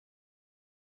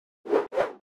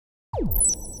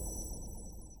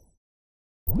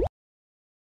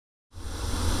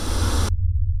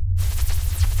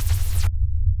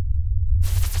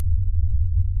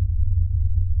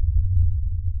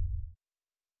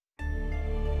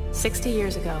60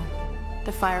 years ago,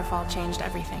 the Firefall changed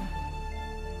everything.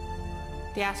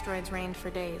 The asteroids rained for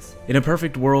days. In a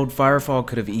perfect world, Firefall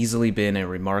could have easily been a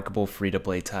remarkable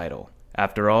free-to-play title.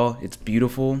 After all, it's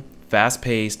beautiful,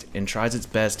 fast-paced, and tries its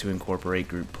best to incorporate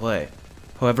group play.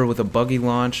 However, with a buggy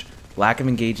launch, lack of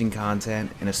engaging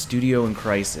content, and a studio in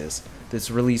crisis, this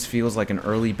release feels like an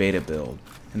early beta build,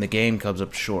 and the game comes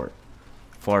up short.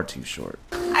 Far too short.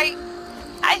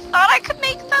 I thought I could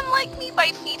make them like me by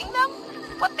feeding them,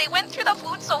 but they went through the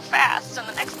food so fast, and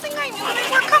the next thing I knew,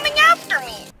 they were coming after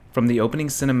me. From the opening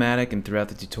cinematic and throughout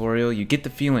the tutorial, you get the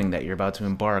feeling that you're about to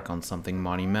embark on something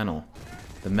monumental.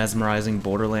 The mesmerizing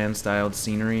Borderlands-styled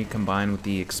scenery combined with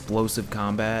the explosive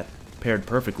combat, paired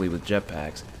perfectly with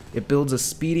jetpacks, it builds a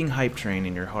speeding hype train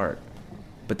in your heart.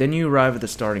 But then you arrive at the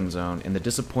starting zone and the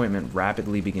disappointment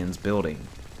rapidly begins building.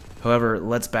 However,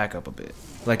 let's back up a bit.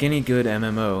 Like any good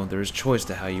MMO, there is choice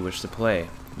to how you wish to play,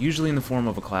 usually in the form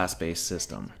of a class-based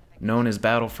system. Known as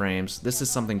battle frames, this is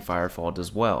something Firefall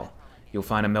does well. You'll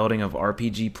find a melding of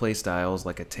RPG playstyles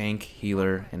like a tank,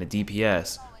 healer, and a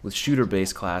DPS, with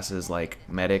shooter-based classes like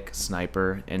medic,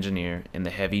 sniper, engineer, and the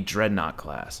heavy dreadnought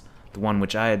class, the one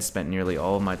which I had spent nearly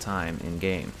all of my time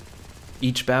in-game.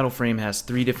 Each battle frame has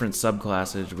 3 different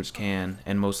subclasses which can,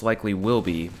 and most likely will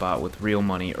be, bought with real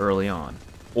money early on,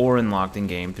 or unlocked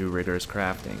in-game through rigorous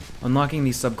crafting. Unlocking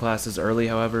these subclasses early,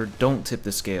 however, don't tip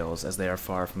the scales as they are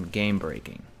far from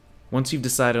game-breaking. Once you've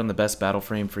decided on the best battle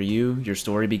frame for you, your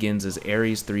story begins as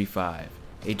Ares 3-5,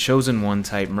 a chosen one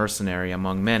type mercenary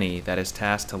among many that is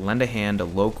tasked to lend a hand to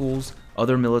locals,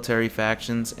 other military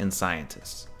factions, and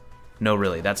scientists. No,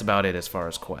 really, that's about it as far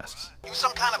as quests. You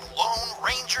some kind of Lone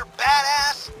Ranger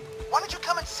badass? Why don't you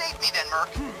come and save me then,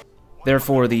 Merc?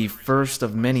 Therefore, the first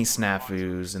of many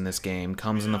snafus in this game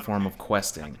comes in the form of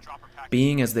questing.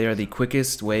 Being as they are the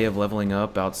quickest way of leveling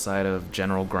up outside of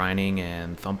general grinding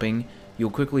and thumping, you'll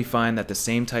quickly find that the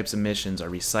same types of missions are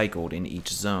recycled in each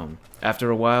zone. After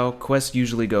a while, quests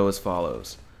usually go as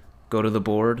follows. Go to the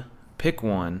board, pick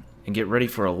one, and get ready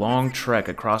for a long trek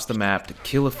across the map to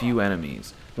kill a few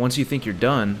enemies. Once you think you're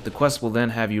done, the quest will then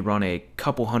have you run a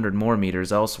couple hundred more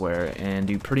meters elsewhere and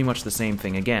do pretty much the same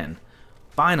thing again.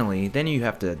 Finally, then you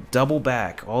have to double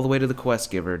back all the way to the quest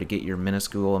giver to get your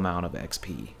minuscule amount of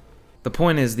XP. The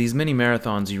point is, these mini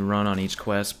marathons you run on each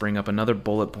quest bring up another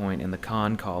bullet point in the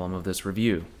con column of this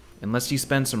review. Unless you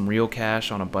spend some real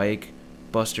cash on a bike,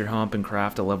 bust your hump and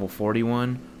craft a level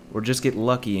 41, or just get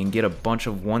lucky and get a bunch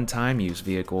of one-time use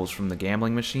vehicles from the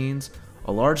gambling machines,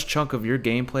 a large chunk of your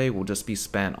gameplay will just be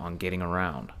spent on getting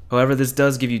around. However, this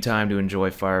does give you time to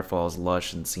enjoy Firefall's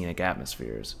lush and scenic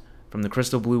atmospheres. From the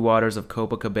crystal blue waters of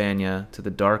Copacabana to the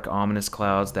dark, ominous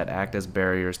clouds that act as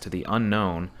barriers to the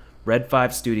unknown, Red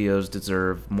 5 Studios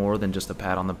deserve more than just a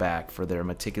pat on the back for their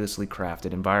meticulously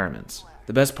crafted environments.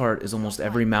 The best part is almost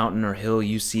every mountain or hill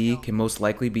you see can most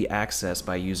likely be accessed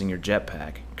by using your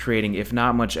jetpack, creating, if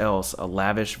not much else, a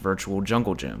lavish virtual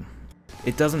jungle gym.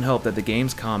 It doesn't help that the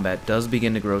game's combat does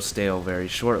begin to grow stale very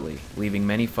shortly, leaving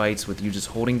many fights with you just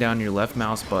holding down your left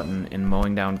mouse button and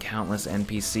mowing down countless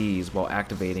NPCs while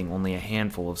activating only a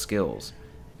handful of skills.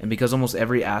 And because almost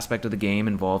every aspect of the game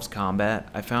involves combat,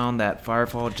 I found that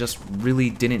Firefall just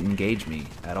really didn't engage me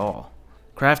at all.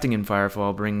 Crafting in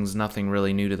Firefall brings nothing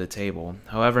really new to the table.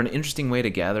 However, an interesting way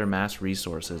to gather mass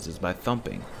resources is by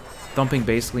thumping. Thumping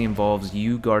basically involves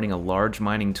you guarding a large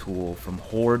mining tool from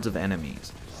hordes of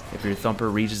enemies. If your thumper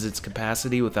reaches its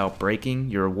capacity without breaking,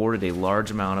 you're awarded a large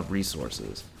amount of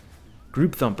resources.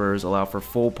 Group thumpers allow for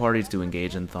full parties to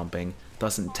engage in thumping,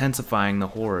 thus intensifying the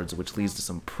hordes, which leads to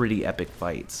some pretty epic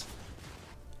fights.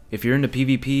 If you're into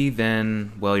PvP,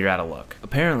 then, well, you're out of luck.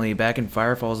 Apparently, back in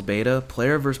Firefall's beta,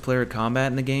 player versus player combat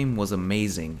in the game was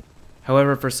amazing.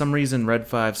 However, for some reason Red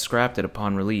 5 scrapped it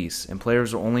upon release, and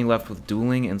players were only left with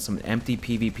dueling and some empty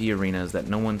PvP arenas that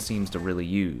no one seems to really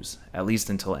use, at least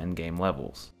until endgame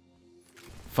levels.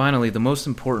 Finally, the most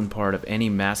important part of any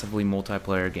massively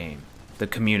multiplayer game, the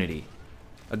community.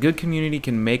 A good community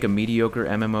can make a mediocre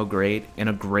MMO great and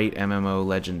a great MMO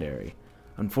legendary.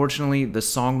 Unfortunately, the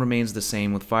song remains the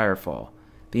same with Firefall.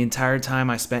 The entire time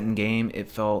I spent in game, it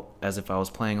felt as if I was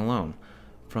playing alone.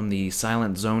 From the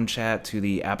silent zone chat to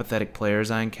the apathetic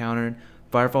players I encountered,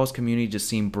 Firefall's community just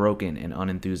seemed broken and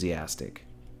unenthusiastic.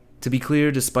 To be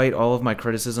clear, despite all of my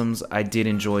criticisms, I did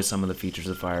enjoy some of the features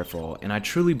of Firefall, and I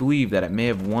truly believe that it may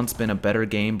have once been a better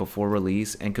game before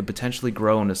release and could potentially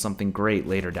grow into something great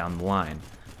later down the line.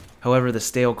 However, the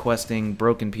stale questing,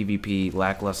 broken PvP,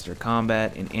 lackluster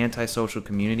combat, and antisocial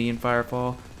community in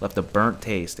Firefall left a burnt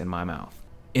taste in my mouth.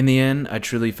 In the end, I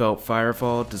truly felt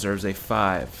Firefall deserves a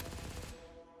 5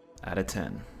 out of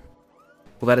 10.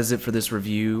 Well, that is it for this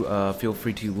review. Feel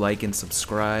free to like and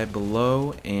subscribe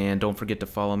below, and don't forget to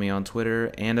follow me on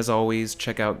Twitter, and as always,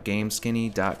 check out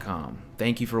GameSkinny.com.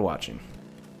 Thank you for watching.